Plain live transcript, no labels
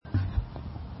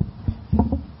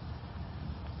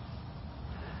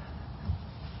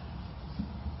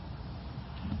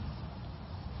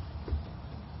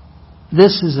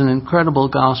This is an incredible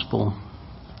gospel.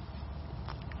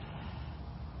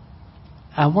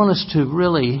 I want us to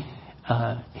really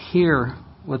hear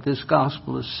what this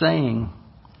gospel is saying,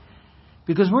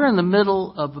 because we're in the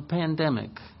middle of a pandemic.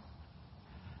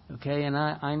 Okay, and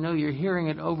I know you're hearing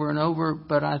it over and over,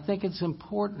 but I think it's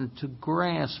important to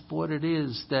grasp what it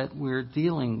is that we're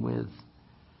dealing with.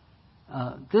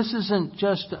 This isn't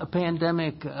just a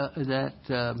pandemic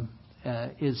that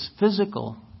is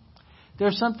physical.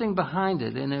 There's something behind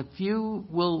it. And if you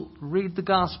will read the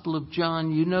Gospel of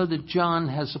John, you know that John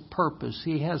has a purpose.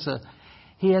 He has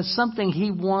something he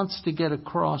wants to get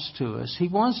across to us. He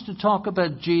wants to talk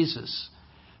about Jesus.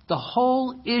 The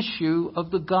whole issue of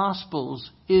the Gospels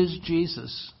is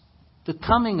Jesus. The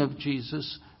coming of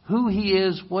Jesus, who He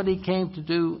is, what He came to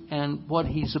do, and what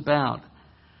He's about.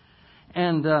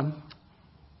 And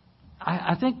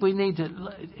I think we need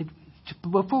to,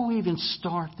 before we even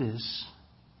start this,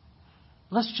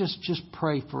 let's just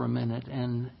pray for a minute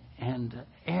and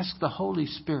ask the Holy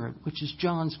Spirit, which is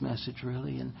John's message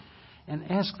really, and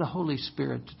ask the Holy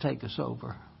Spirit to take us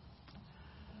over.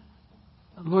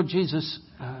 Lord Jesus,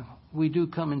 we do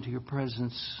come into your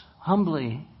presence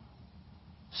humbly,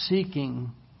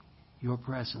 seeking your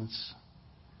presence.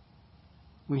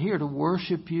 We're here to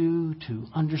worship you, to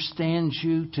understand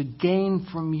you, to gain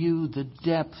from you the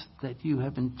depth that you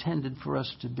have intended for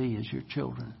us to be as your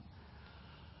children.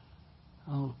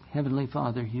 Oh, Heavenly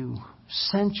Father, you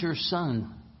sent your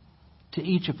Son to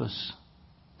each of us,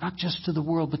 not just to the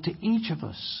world, but to each of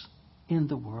us in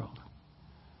the world.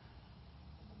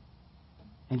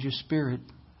 And your Spirit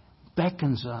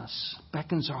beckons us,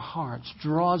 beckons our hearts,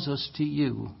 draws us to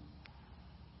you.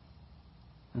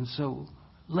 And so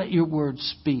let your word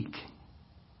speak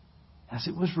as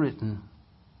it was written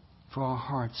for our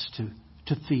hearts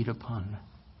to feed upon.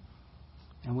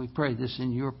 And we pray this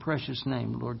in your precious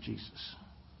name, Lord Jesus.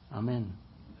 Amen.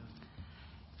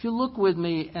 If you look with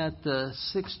me at the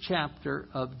 6th chapter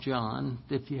of John,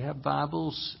 if you have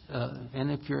Bibles, and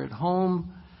if you're at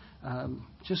home,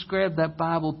 just grab that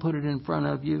Bible, put it in front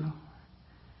of you,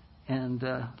 and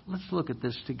let's look at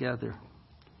this together.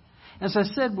 As I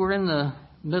said, we're in the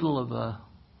middle of a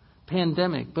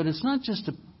pandemic, but it's not just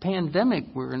a pandemic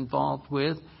we're involved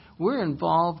with. We're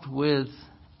involved with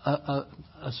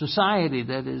a society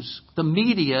that is, the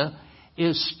media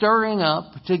is stirring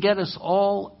up to get us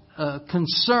all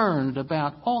concerned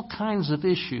about all kinds of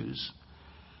issues.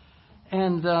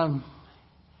 And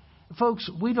folks,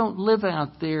 we don't live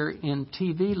out there in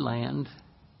TV land.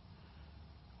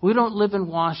 We don't live in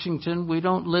Washington. We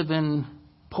don't live in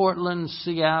Portland,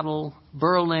 Seattle,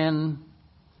 Berlin.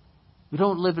 We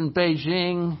don't live in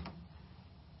Beijing.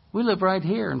 We live right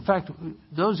here. In fact,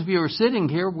 those of you who are sitting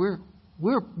here, we're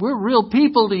real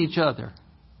people to each other.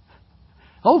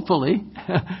 Hopefully,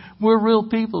 we're real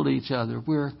people to each other.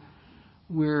 We're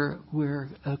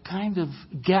kind of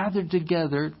gathered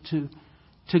together to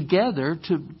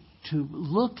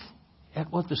look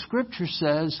at what the Scripture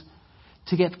says,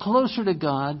 to get closer to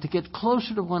God, to get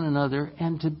closer to one another,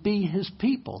 and to be His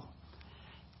people.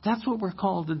 That's what we're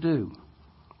called to do.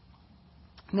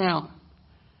 Now,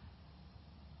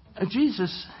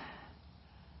 Jesus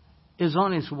is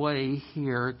on his way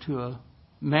here to a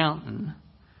mountain.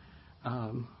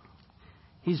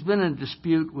 He's been in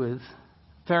dispute with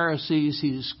Pharisees.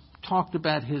 He's talked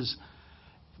about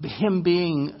him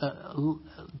being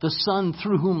the Son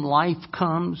through whom life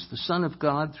comes, the Son of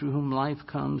God through whom life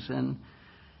comes, and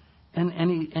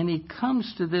he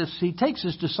comes to this. He takes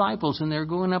his disciples, and they're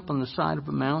going up on the side of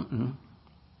a mountain.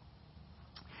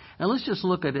 Now let's just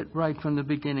look at it right from the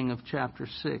beginning of chapter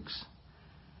 6.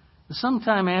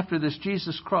 Sometime after this,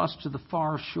 Jesus crossed to the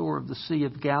far shore of the Sea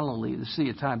of Galilee, the Sea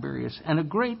of Tiberias, and a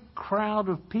great crowd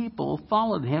of people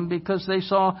followed him because they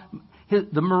saw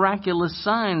the miraculous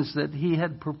signs that he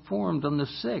had performed on the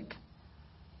sick.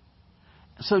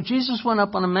 So Jesus went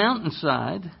up on a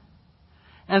mountainside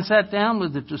and sat down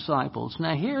with the disciples.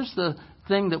 Now here's the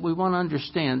thing that we want to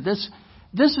understand. This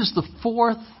is the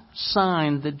fourth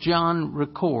sign that John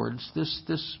records.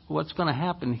 This what's going to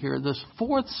happen here. This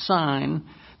fourth sign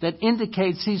that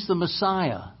indicates he's the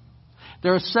Messiah.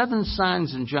 There are 7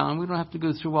 signs in John. We don't have to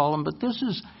go through all of them, but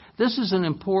this is an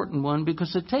important one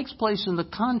because it takes place in the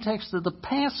context of the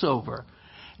Passover.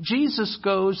 Jesus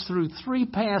goes through 3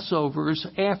 Passovers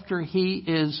after he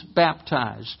is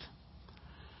baptized.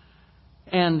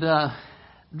 And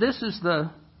this is the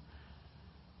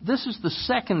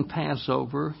second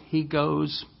Passover he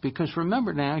goes, because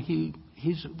remember now,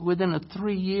 he's within a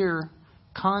 3-year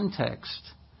context.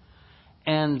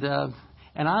 And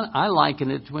And I liken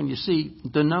it when you see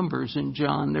the numbers in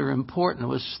John, they're important. It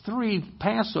was 3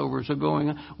 Passovers are going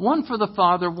on. One for the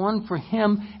Father, one for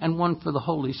Him, and one for the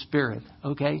Holy Spirit.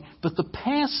 Okay? But the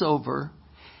Passover,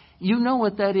 you know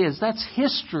what that is. That's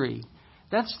history.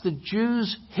 That's the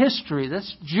Jews' history.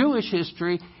 That's Jewish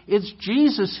history. It's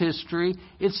Jesus' history.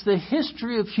 It's the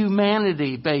history of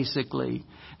humanity, basically,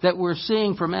 that we're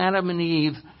seeing from Adam and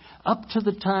Eve up to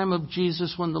the time of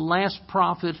Jesus, when the last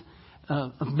prophet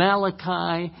of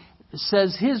Malachi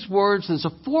says his words. There's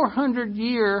a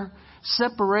 400-year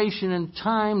separation in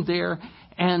time there.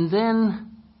 And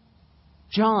then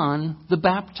John, the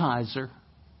baptizer,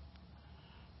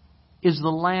 is the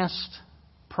last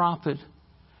prophet.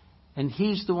 And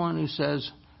he's the one who says,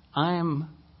 I am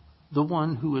the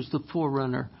one who is the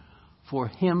forerunner for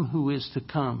him who is to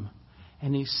come.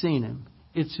 And he's seen him.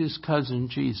 It's his cousin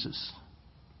Jesus.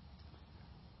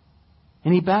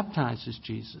 And he baptizes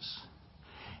Jesus.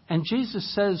 And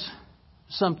Jesus says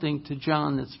something to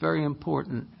John that's very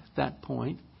important at that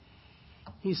point.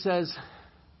 He says,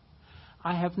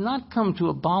 I have not come to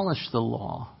abolish the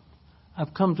law.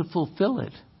 I've come to fulfill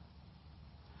it.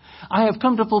 I have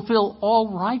come to fulfill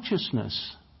all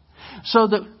righteousness. So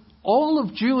that all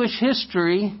of Jewish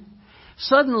history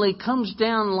suddenly comes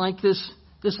down like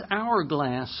this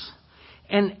hourglass.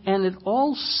 And it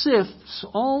all sifts,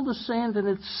 all the sand in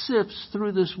it sifts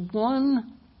through this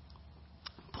one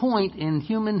point in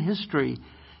human history,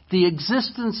 the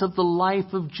existence of the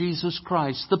life of Jesus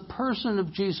Christ, the person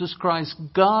of Jesus Christ,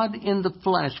 God in the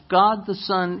flesh, God the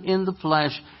Son in the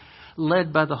flesh,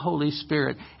 led by the Holy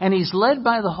Spirit. And He's led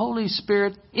by the Holy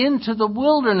Spirit into the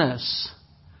wilderness.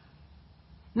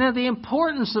 Now, the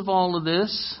importance of all of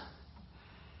this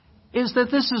is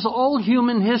that this is all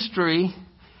human history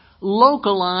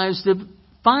localized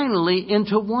finally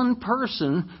into one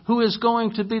person who is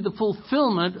going to be the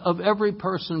fulfillment of every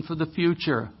person for the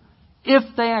future, if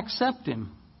they accept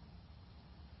Him.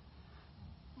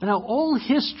 Now, all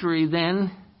history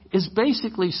then is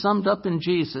basically summed up in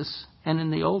Jesus, and in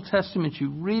the Old Testament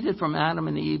you read it from Adam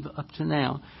and Eve up to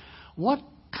now. What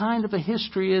kind of a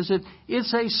history is it?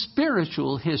 It's a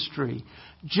spiritual history.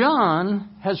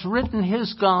 John has written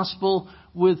his gospel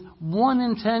with one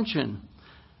intention: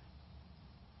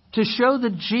 to show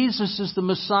that Jesus is the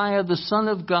Messiah, the Son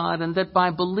of God, and that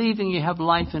by believing you have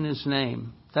life in His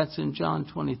name. That's in John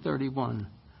 20:31.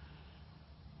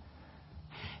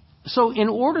 So in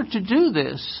order to do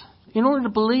this, in order to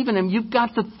believe in Him, you've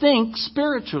got to think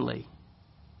spiritually.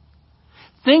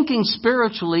 Thinking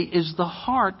spiritually is the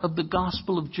heart of the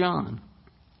Gospel of John.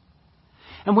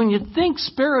 And when you think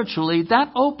spiritually,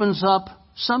 that opens up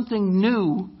something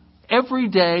new every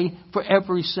day for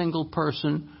every single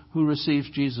person who receives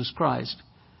Jesus Christ.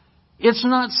 It's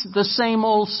not the same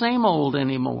old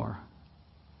anymore.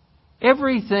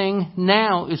 Everything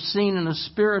now is seen in a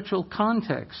spiritual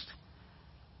context.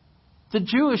 The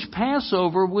Jewish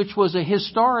Passover, which was a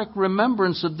historic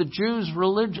remembrance of the Jews'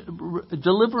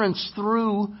 deliverance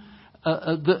through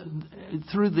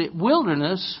the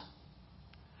wilderness,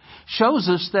 shows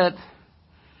us that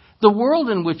the world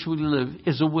in which we live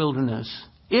is a wilderness.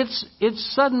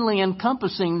 It's suddenly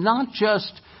encompassing not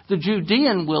just the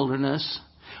Judean wilderness,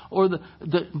 or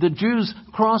the Jews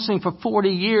crossing for 40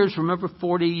 years. Remember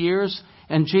 40 years?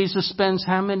 And Jesus spends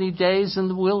how many days in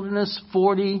the wilderness?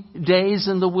 40 days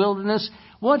in the wilderness.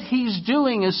 What He's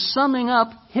doing is summing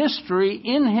up history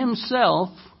in Himself.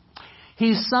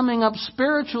 He's summing up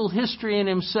spiritual history in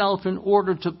Himself in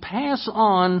order to pass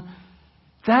on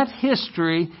that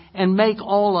history and make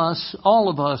all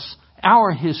of us,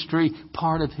 our history,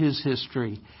 part of His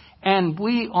history. And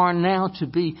we are now to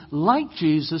be like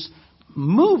Jesus,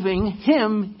 moving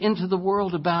Him into the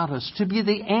world about us, to be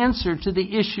the answer to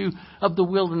the issue of the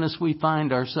wilderness we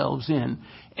find ourselves in.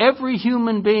 Every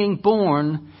human being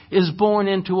born is born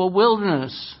into a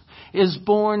wilderness, is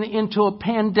born into a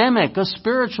pandemic, a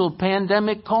spiritual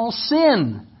pandemic called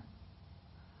sin.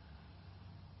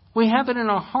 We have it in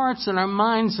our hearts and our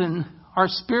minds, and our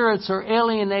spirits are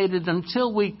alienated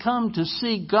until we come to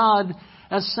see God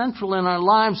as central in our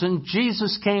lives. And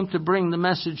Jesus came to bring the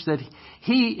message that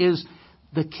He is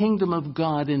the kingdom of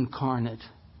God incarnate.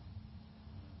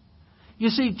 You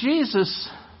see, Jesus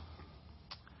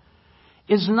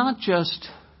is not just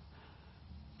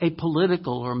a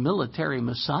political or military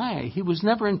Messiah. He was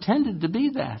never intended to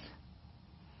be that.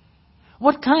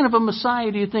 What kind of a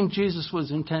Messiah do you think Jesus was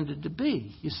intended to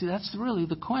be? You see, that's really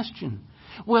the question.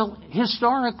 Well,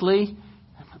 historically,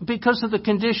 because of the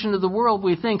condition of the world,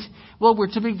 we think, well,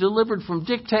 we're to be delivered from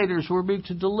dictators. We're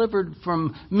to be delivered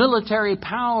from military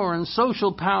power and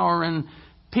social power and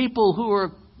people who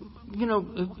are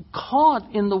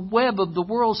caught in the web of the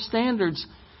world standards.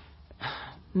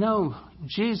 No,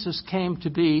 Jesus came to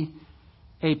be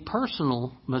a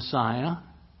personal Messiah,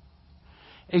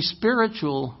 a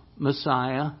spiritual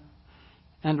Messiah,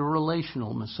 and a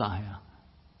relational Messiah.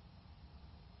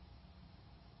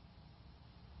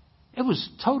 It was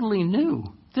totally new.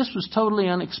 This was totally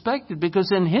unexpected because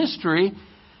in history,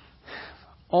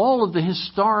 all of the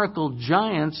historical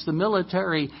giants, the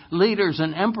military leaders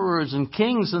and emperors and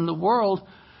kings in the world,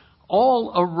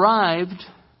 all arrived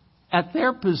at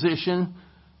their position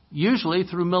usually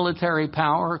through military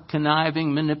power,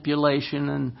 conniving, manipulation,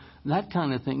 and that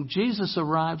kind of thing. Jesus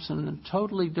arrives on a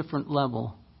totally different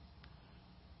level.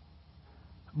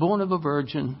 Born of a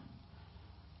virgin,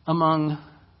 among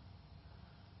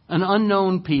an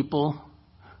unknown people,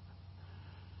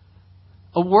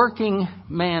 a working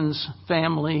man's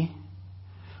family,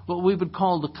 what we would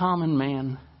call the common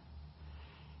man.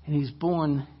 And he's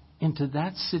born into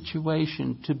that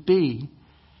situation to be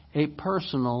a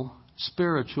personal,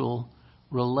 spiritual,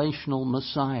 relational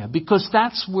Messiah. Because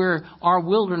that's where our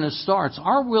wilderness starts.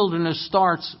 Our wilderness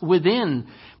starts within.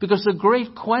 Because the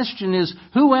great question is,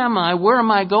 who am I? Where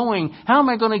am I going? How am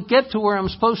I going to get to where I'm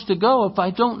supposed to go if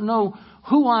I don't know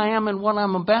who I am and what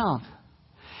I'm about?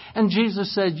 And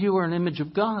Jesus said, you are an image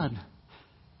of God.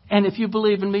 And if you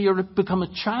believe in me, you're to become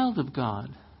a child of God.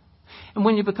 And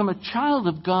when you become a child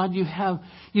of God, you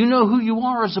know who you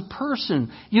are as a person.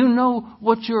 You know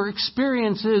what your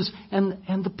experience is.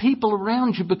 And the people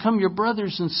around you become your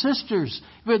brothers and sisters.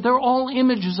 They're all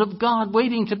images of God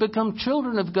waiting to become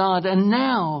children of God. And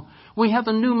now we have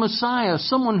a new Messiah,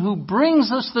 someone who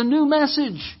brings us the new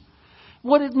message.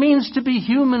 What it means to be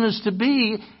human is to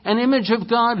be an image of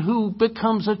God who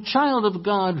becomes a child of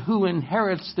God, who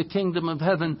inherits the kingdom of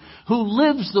heaven, who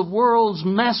lives the world's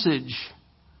message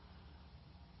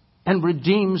and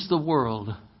redeems the world.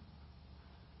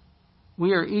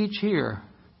 We are each here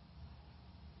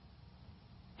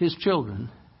His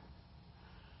children.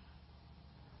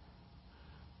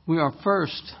 We are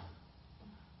first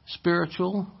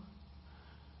spiritual,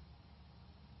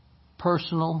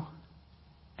 personal,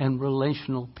 and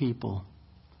relational people.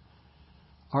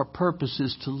 Our purpose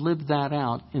is to live that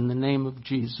out in the name of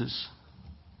Jesus.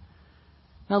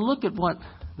 Now look at what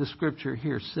the scripture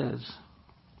here says.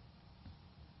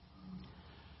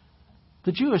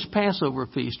 The Jewish Passover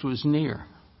feast was near.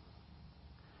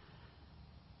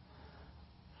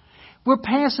 We're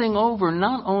passing over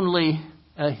not only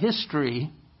a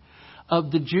history of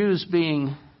the Jews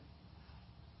being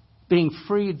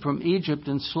freed from Egypt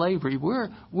and slavery. We're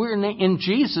in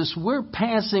Jesus, we're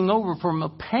passing over from a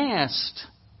past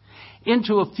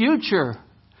into a future,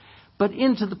 but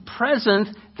into the present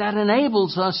that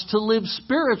enables us to live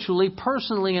spiritually,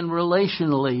 personally, and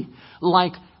relationally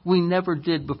like we never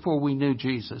did before we knew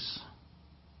Jesus.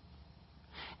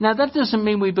 Now, that doesn't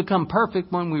mean we become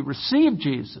perfect when we receive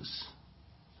Jesus.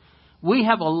 We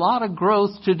have a lot of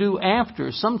growth to do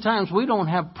after. Sometimes we don't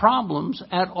have problems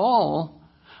at all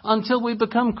until we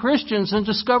become Christians and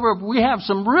discover we have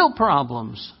some real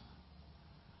problems.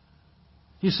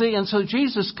 You see, and so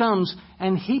Jesus comes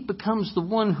and He becomes the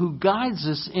one who guides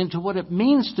us into what it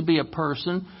means to be a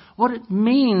person, what it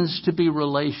means to be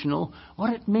relational,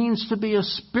 what it means to be a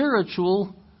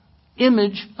spiritual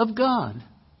image of God.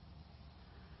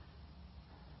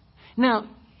 Now,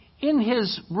 in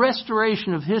His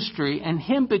restoration of history and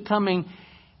Him becoming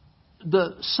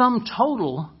the sum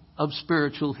total of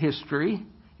spiritual history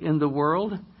in the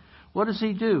world, what does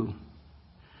He do?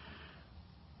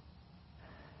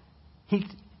 He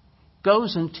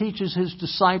goes and teaches His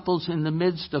disciples in the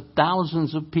midst of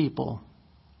thousands of people.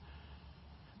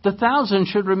 The thousands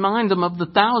should remind them of the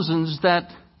thousands that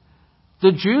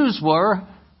the Jews were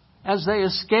as they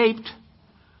escaped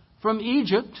from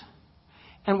Egypt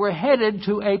and were headed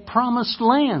to a promised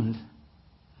land.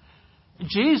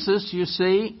 Jesus, you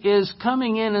see, is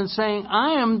coming in and saying,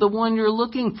 I am the one you're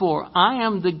looking for. I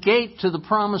am the gate to the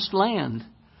promised land.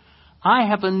 I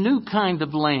have a new kind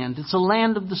of land. It's a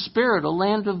land of the Spirit, a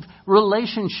land of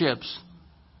relationships.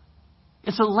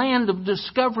 It's a land of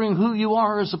discovering who you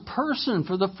are as a person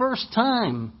for the first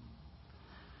time.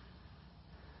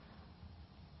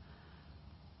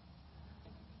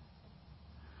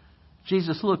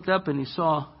 Jesus looked up and He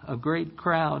saw a great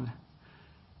crowd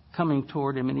coming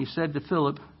toward Him, and He said to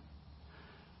Philip,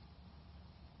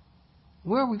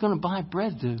 where are we going to buy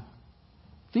bread to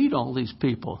feed all these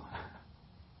people?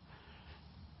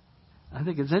 I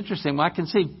think it's interesting. Well, I can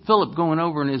see Philip going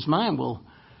over in his mind, well,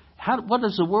 what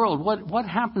is the world? What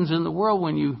happens in the world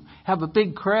when you have a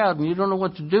big crowd and you don't know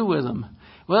what to do with them?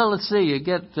 Well, let's see. You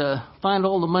find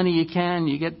all the money you can.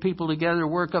 You get people together,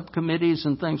 work up committees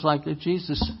and things like that.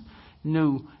 Jesus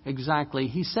knew exactly.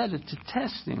 He said it to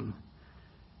test him.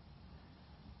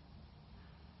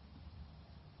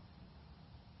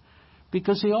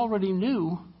 Because he already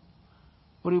knew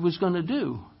what he was going to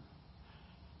do.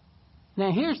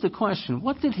 Now, here's the question.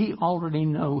 What did he already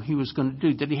know he was going to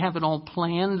do? Did he have it all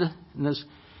planned?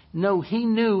 No, he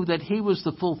knew that he was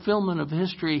the fulfillment of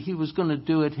history. He was going to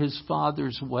do it his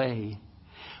Father's way.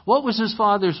 What was his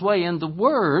Father's way? In the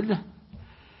Word,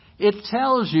 it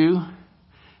tells you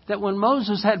that when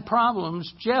Moses had problems,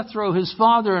 Jethro, his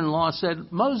father-in-law, said,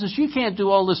 Moses, you can't do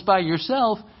all this by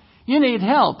yourself. You need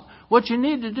help. What you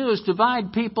need to do is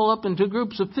divide people up into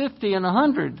groups of 50 and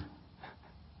 100.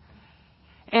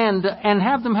 And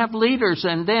have them have leaders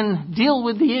and then deal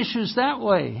with the issues that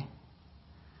way.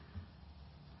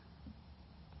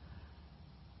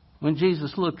 When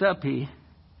Jesus looked up, he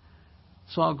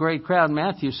saw a great crowd.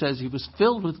 Matthew says he was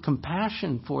filled with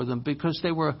compassion for them because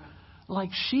they were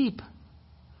like sheep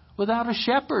without a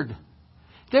shepherd.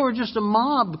 They were just a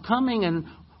mob coming, and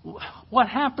what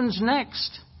happens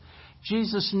next?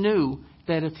 Jesus knew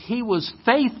that if he was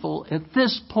faithful at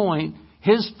this point,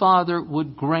 his Father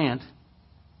would grant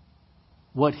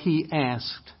what he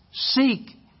asked. Seek,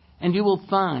 and you will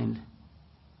find.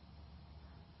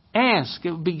 Ask, it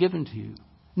will be given to you.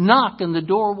 Knock, and the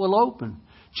door will open.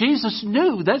 Jesus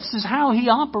knew this is how he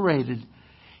operated.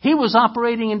 He was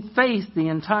operating in faith the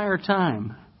entire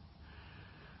time.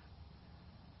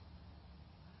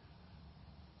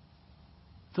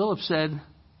 Philip said,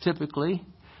 typically,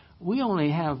 we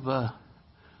only have,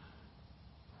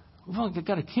 we've only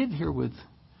got a kid here with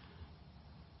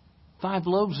 5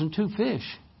 loaves and 2 fish.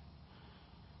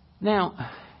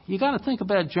 Now, you got to think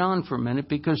about John for a minute,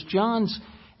 because John's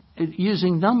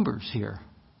using numbers here.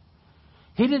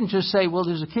 He didn't just say, well,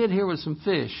 there's a kid here with some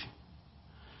fish.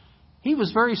 He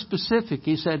was very specific.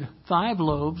 He said 5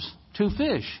 loaves, 2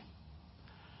 fish.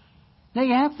 Now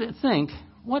you have to think,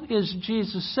 what is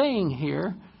Jesus saying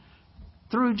here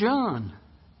through John?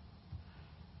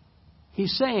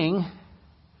 He's saying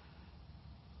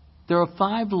there are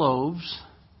 5 loaves.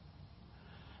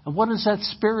 And what does that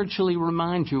spiritually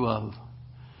remind you of?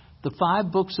 The 5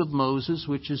 books of Moses,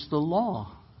 which is the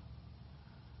law.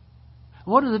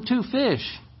 What are the 2 fish?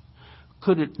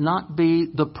 Could it not be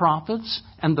the prophets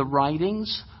and the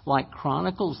writings like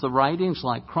Chronicles? The writings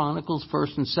like Chronicles,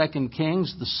 1st and 2nd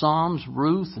Kings, the Psalms,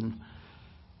 Ruth,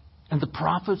 and the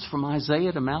prophets from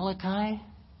Isaiah to Malachi?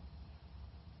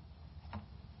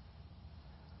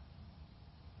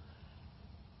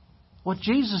 What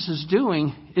Jesus is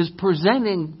doing is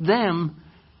presenting them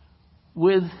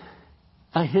with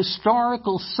a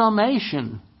historical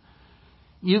summation.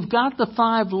 You've got the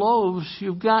 5 loaves,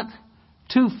 you've got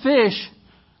 2 fish,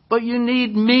 but you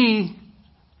need me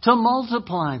to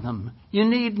multiply them. You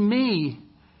need me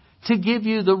to give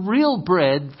you the real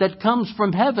bread that comes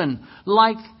from heaven,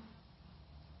 like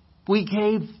we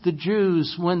gave the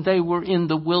Jews when they were in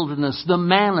the wilderness, the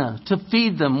manna to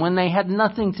feed them when they had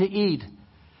nothing to eat.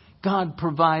 God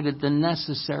provided the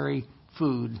necessary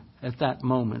food at that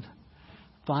moment.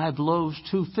 5 loaves,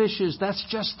 2 fishes, that's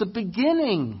just the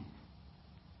beginning.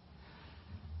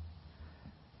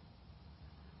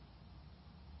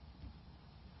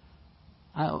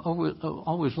 I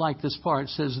always like this part. It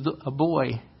says a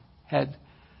boy had,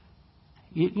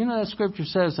 you know that scripture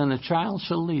says, and a child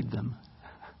shall lead them.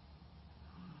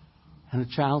 And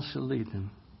a child shall lead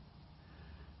them.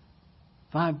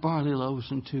 5 barley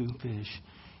loaves and 2 fish.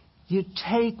 You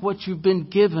take what you've been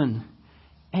given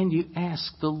and you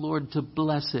ask the Lord to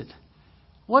bless it.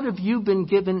 What have you been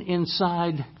given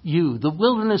inside you? The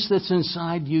wilderness that's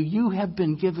inside you. You have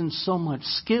been given so much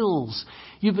skills.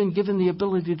 You've been given the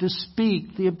ability to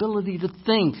speak, the ability to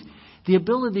think, the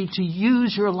ability to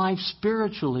use your life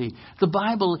spiritually. The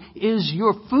Bible is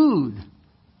your food.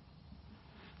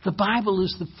 The Bible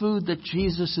is the food that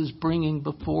Jesus is bringing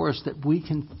before us that we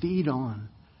can feed on.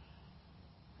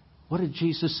 What did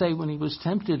Jesus say when he was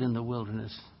tempted in the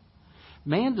wilderness?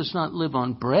 Man does not live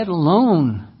on bread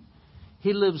alone.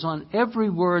 He lives on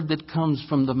every word that comes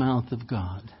from the mouth of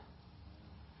God.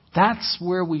 That's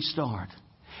where we start.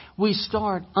 We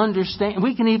start understanding.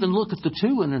 We can even look at the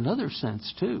 2 in another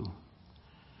sense too.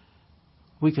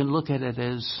 We can look at it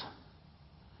as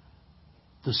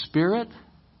the Spirit,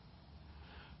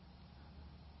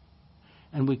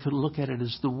 and we could look at it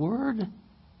as the Word,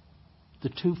 the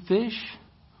 2 fish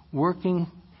working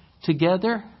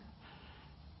together.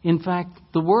 In fact,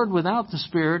 the Word without the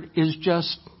Spirit is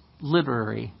just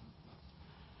literary.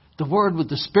 The Word with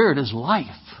the Spirit is life.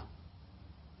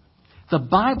 The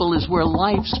Bible is where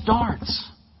life starts.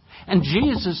 And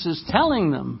Jesus is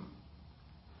telling them,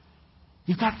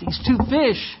 you've got these 2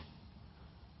 fish.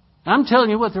 I'm telling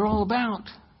you what they're all about.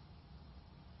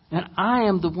 And I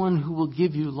am the one who will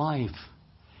give you life.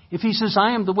 If he says,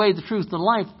 I am the way, the truth, and the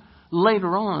life,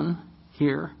 later on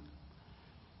here,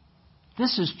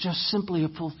 this is just simply a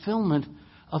fulfillment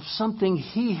of something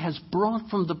he has brought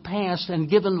from the past and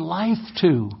given life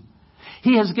to.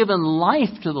 He has given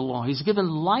life to the law. He's given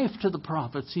life to the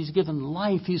prophets. He's given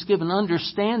life. He's given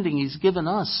understanding. He's given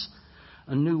us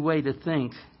a new way to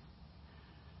think.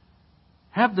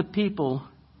 Have the people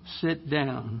sit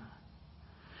down.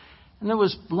 And there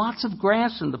was lots of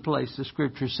grass in the place, the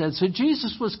Scripture said. So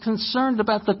Jesus was concerned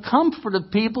about the comfort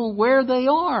of people where they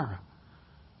are.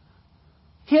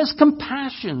 He has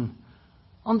compassion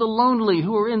on the lonely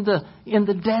who are in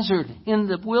the desert, in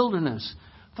the wilderness.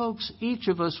 Folks, each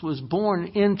of us was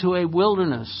born into a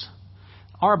wilderness.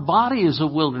 Our body is a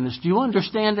wilderness. Do you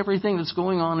understand everything that's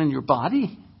going on in your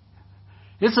body?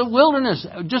 It's a wilderness.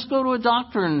 Just go to a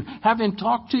doctor and have him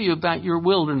talk to you about your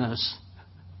wilderness.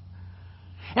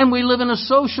 And we live in a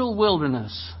social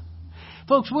wilderness.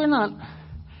 Folks, we're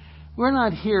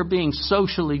not here being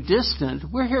socially distant.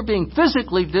 We're here being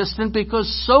physically distant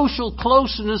because social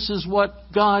closeness is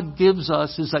what God gives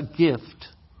us as a gift.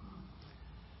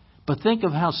 But think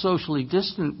of how socially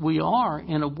distant we are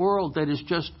in a world that is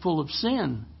just full of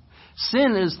sin.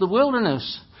 Sin is the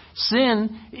wilderness.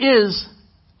 Sin is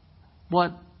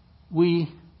what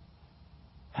we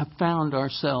have found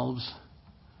ourselves.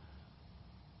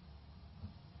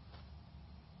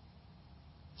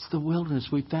 It's the wilderness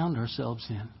we found ourselves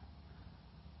in.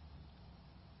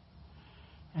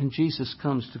 And Jesus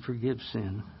comes to forgive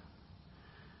sin.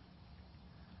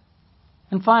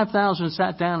 And 5,000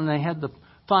 sat down and they had the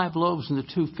 5 loaves and the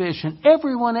 2 fish, and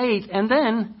everyone ate. And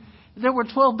then there were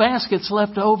 12 baskets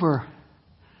left over.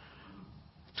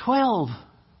 12.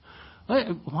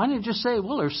 Why didn't you just say,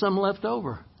 well, there's some left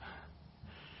over?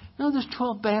 No, there's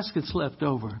 12 baskets left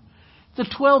over. The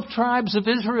 12 tribes of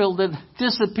Israel that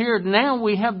disappeared, now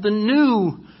we have the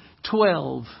new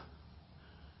 12.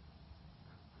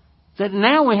 That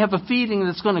now we have a feeding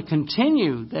that's going to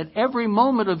continue. That every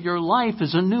moment of your life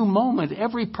is a new moment.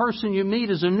 Every person you meet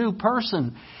is a new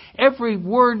person. Every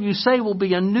word you say will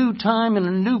be a new time and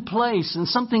a new place. And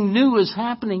something new is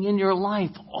happening in your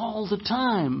life all the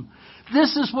time.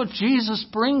 This is what Jesus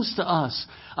brings to us.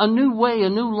 A new way, a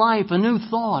new life, a new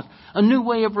thought, a new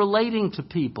way of relating to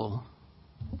people.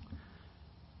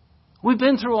 We've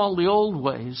been through all the old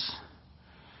ways.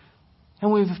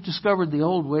 And we've discovered the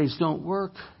old ways don't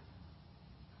work.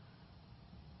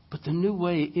 But the new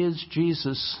way is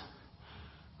Jesus,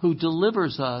 who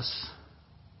delivers us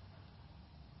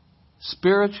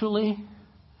spiritually,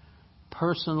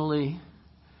 personally,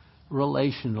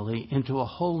 relationally into a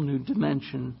whole new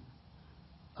dimension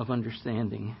of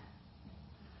understanding.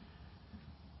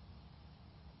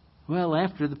 Well,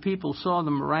 after the people saw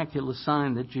the miraculous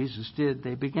sign that Jesus did,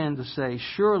 they began to say,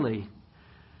 surely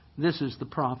this is the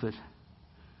prophet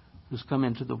who's come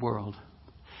into the world.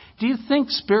 Do you think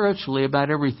spiritually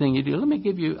about everything you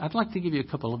do? I'd like to give you a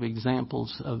couple of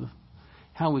examples of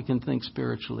how we can think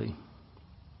spiritually.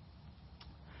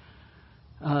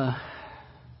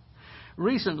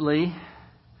 Recently,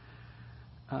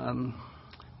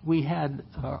 we had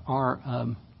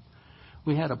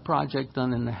a project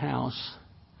done in the house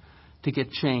to get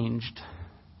changed.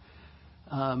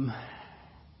 But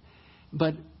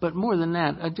more than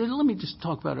that, let me just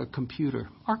talk about our computer.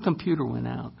 Our computer went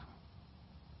out.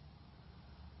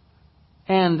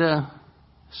 And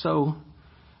so,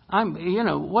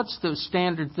 what's the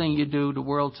standard thing you do the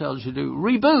world tells you to do?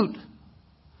 Reboot.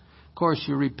 Of course,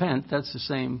 you repent. That's the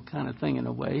same kind of thing in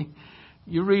a way.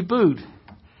 You reboot.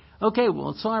 Okay,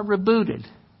 well, so I rebooted.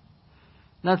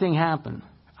 Nothing happened.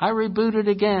 I rebooted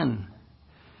again.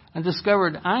 I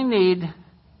discovered I need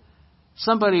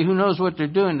somebody who knows what they're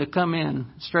doing to come in,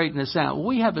 straighten this out.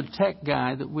 We have a tech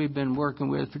guy that we've been working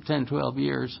with for 10, 12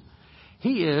 years.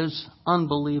 He is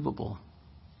unbelievable.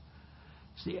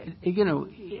 See,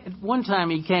 at one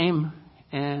time he came,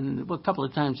 and a couple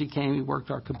of times he came, he worked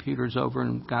our computers over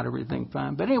and got everything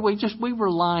fine. But anyway, we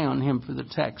rely on him for the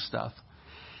tech stuff.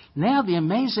 Now the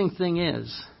amazing thing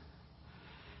is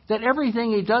that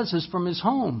everything he does is from his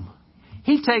home.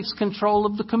 He takes control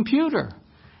of the computer.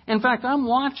 In fact, I'm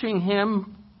watching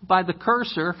him by the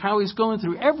cursor, how he's going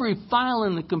through every file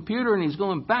in the computer, and he's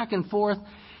going back and forth.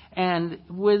 And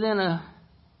within a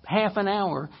half an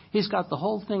hour, he's got the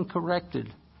whole thing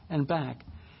corrected and back.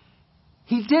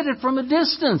 He did it from a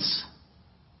distance.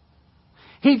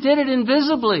 He did it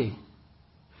invisibly.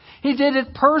 He did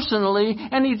it personally,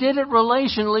 and he did it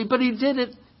relationally, but he did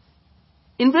it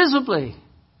invisibly.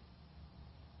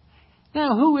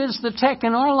 Now, who is the tech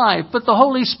in our life but the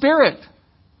Holy Spirit?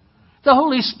 The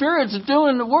Holy Spirit's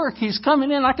doing the work. He's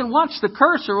coming in. I can watch the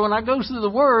cursor when I go through the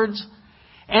words,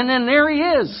 and then there He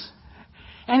is.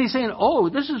 And He's saying, oh,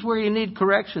 this is where you need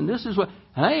correction. This is what,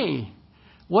 hey,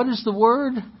 what is the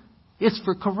word? It's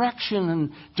for correction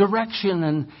and direction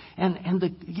and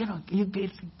the,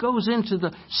 it goes into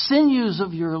the sinews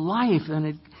of your life,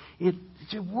 and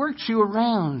it works you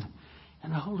around.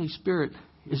 And the Holy Spirit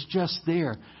is just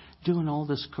there doing all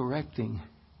this correcting.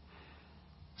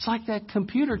 It's like that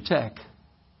computer tech.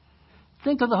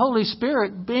 Think of the Holy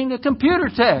Spirit being a computer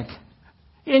tech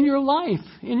in your life,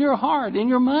 in your heart, in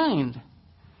your mind.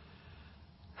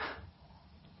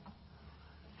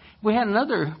 We had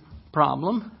another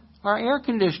problem. Our air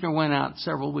conditioner went out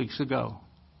several weeks ago.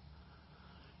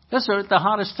 That's at the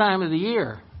hottest time of the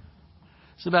year.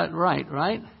 It's about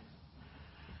right?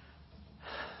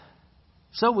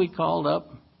 So we called up,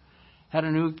 had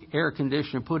a new air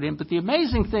conditioner put in. But the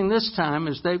amazing thing this time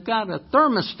is they've got a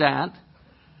thermostat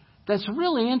that's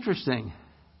really interesting.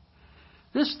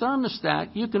 This thermostat,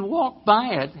 you can walk by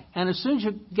it, and as soon as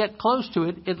you get close to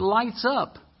it, it lights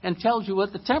up and tells you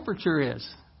what the temperature is.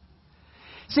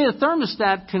 See, a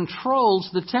thermostat controls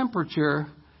the temperature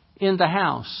in the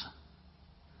house.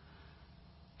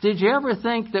 Did you ever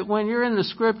think that when you're in the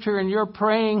Scripture and you're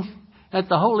praying that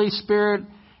the Holy Spirit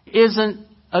isn't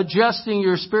adjusting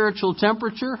your spiritual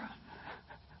temperature?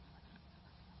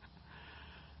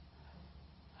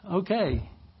 Okay.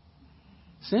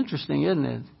 It's interesting, isn't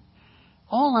it?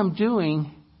 All I'm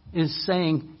doing is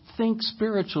saying, think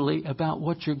spiritually about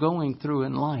what you're going through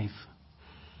in life.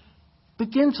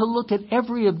 Begin to look at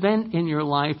every event in your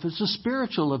life as a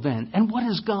spiritual event. And what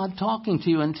is God talking to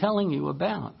you and telling you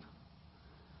about?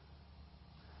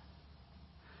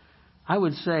 I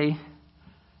would say,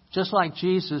 just like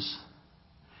Jesus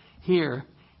here,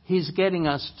 He's getting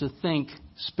us to think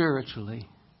spiritually.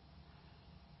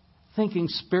 Thinking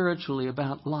spiritually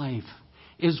about life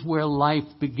is where life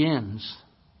begins.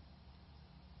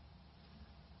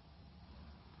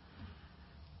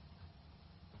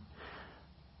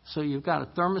 So you've got a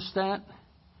thermostat,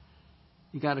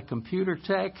 you got a computer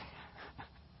tech.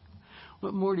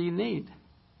 What more do you need?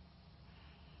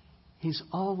 He's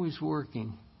always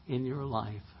working in your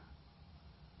life.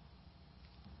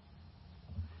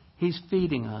 He's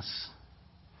feeding us.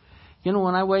 You know,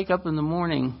 when I wake up in the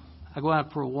morning, I go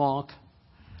out for a walk,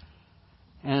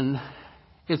 and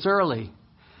it's early.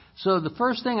 So the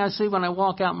first thing I see when I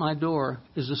walk out my door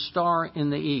is a star in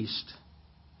the east.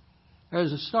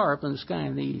 There's a star up in the sky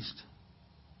in the east.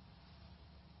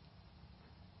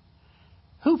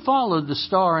 Who followed the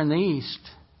star in the east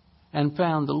and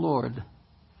found the Lord?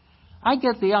 I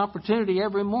get the opportunity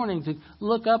every morning to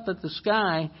look up at the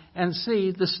sky and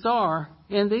see the star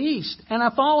in the east, and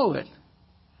I follow it.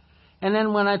 And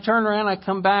then when I turn around, I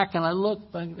come back and I look,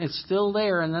 it's still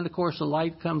there, and then of course the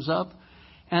light comes up,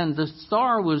 and the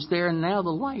star was there, and now the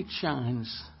light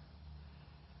shines.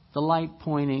 The light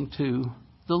pointing to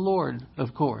the Lord,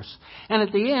 of course. And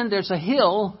at the end, there's a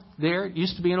hill there. It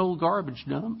used to be an old garbage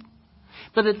dump.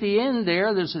 But at the end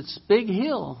there's this big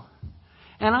hill.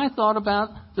 And I thought about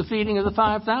the feeding of the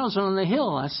 5,000 on the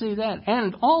hill. I see that.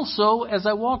 And also, as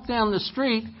I walk down the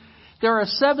street, there are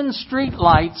 7 street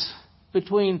lights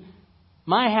between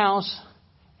my house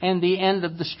and the end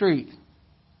of the street.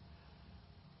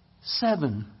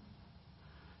 7.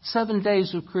 7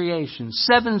 days of creation.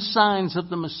 7 signs of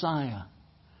the Messiah.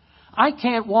 I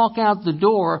can't walk out the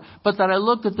door, but that I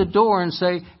look at the door and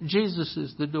say, Jesus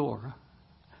is the door.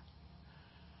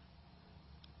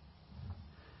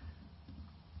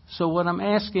 So what I'm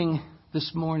asking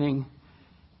this morning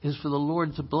is for the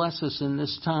Lord to bless us in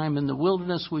this time, in the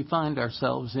wilderness we find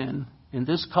ourselves in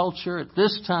this culture, at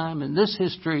this time, in this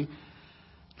history,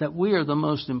 that we are the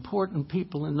most important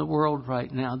people in the world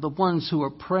right now, the ones who are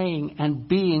praying and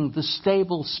being the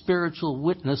stable spiritual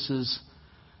witnesses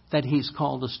that He's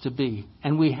called us to be.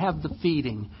 And we have the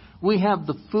feeding. We have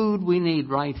the food we need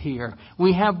right here.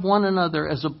 We have one another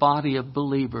as a body of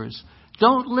believers.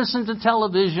 Don't listen to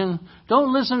television.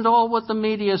 Don't listen to all what the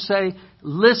media say.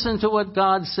 Listen to what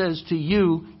God says to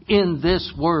you in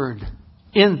this word,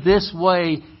 in this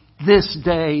way, this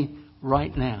day,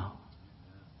 right now.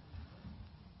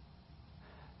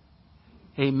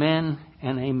 Amen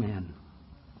and amen.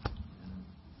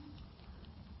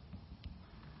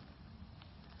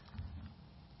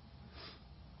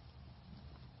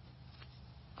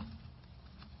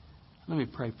 Let me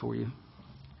pray for you.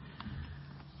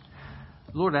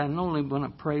 Lord, I not only want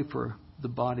to pray for the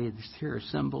body that's here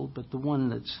assembled, but the one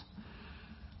that's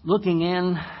looking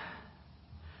in,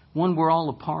 one we're all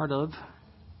a part of.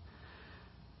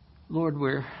 Lord,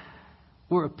 we're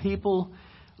We're a people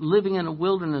living in a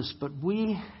wilderness, but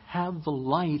we have the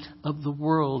light of the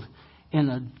world in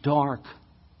a dark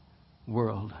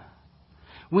world.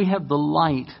 We have the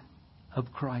light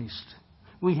of Christ.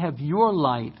 We have your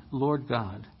light, Lord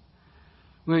God.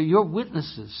 We're your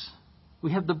witnesses.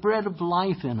 We have the bread of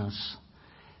life in us.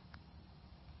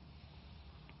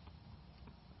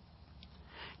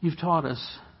 You've taught us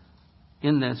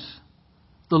in this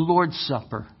the Lord's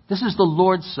Supper. This is the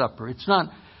Lord's Supper. It's not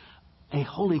a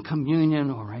Holy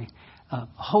Communion or a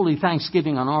Holy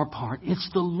Thanksgiving on our part. It's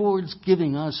the Lord's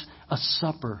giving us a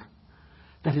supper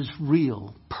that is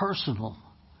real, personal.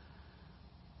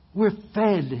 We're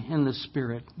fed in the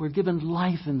Spirit. We're given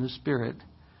life in the Spirit.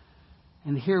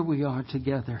 And here we are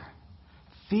together,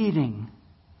 feeding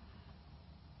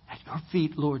at your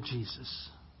feet, Lord Jesus.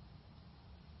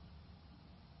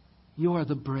 You are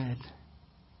the bread.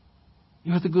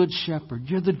 You're the good shepherd.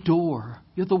 You're the door.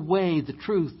 You're the way, the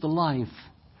truth, the life.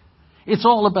 It's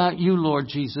all about you, Lord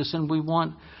Jesus, and we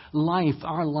want life,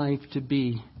 our life, to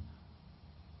be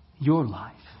your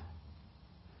life.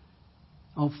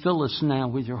 Oh, fill us now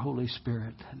with your Holy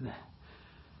Spirit.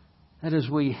 That as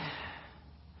we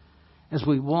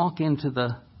walk into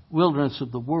the wilderness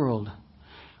of the world,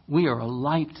 we are a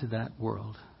light to that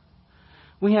world.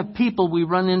 We have people we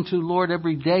run into, Lord,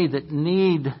 every day that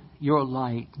need your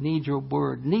light, need your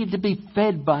word, need to be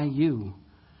fed by you.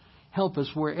 Help us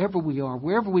wherever we are,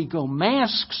 wherever we go.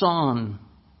 Masks on.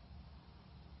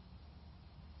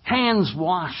 Hands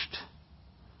washed.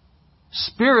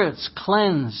 Spirits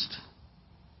cleansed.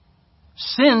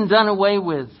 Sin done away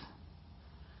with.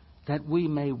 That we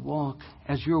may walk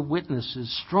as your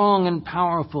witnesses, strong and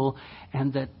powerful,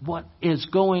 and that what is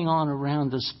going on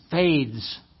around us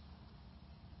fades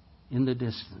in the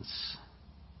distance.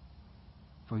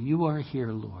 For you are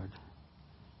here, Lord.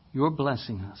 You're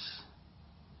blessing us.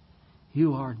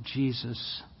 You are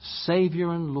Jesus,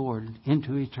 Savior and Lord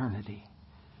into eternity.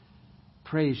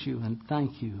 Praise you and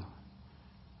thank you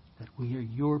that we are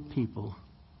your people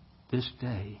this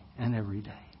day and every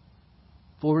day.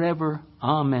 Forever.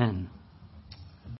 Amen.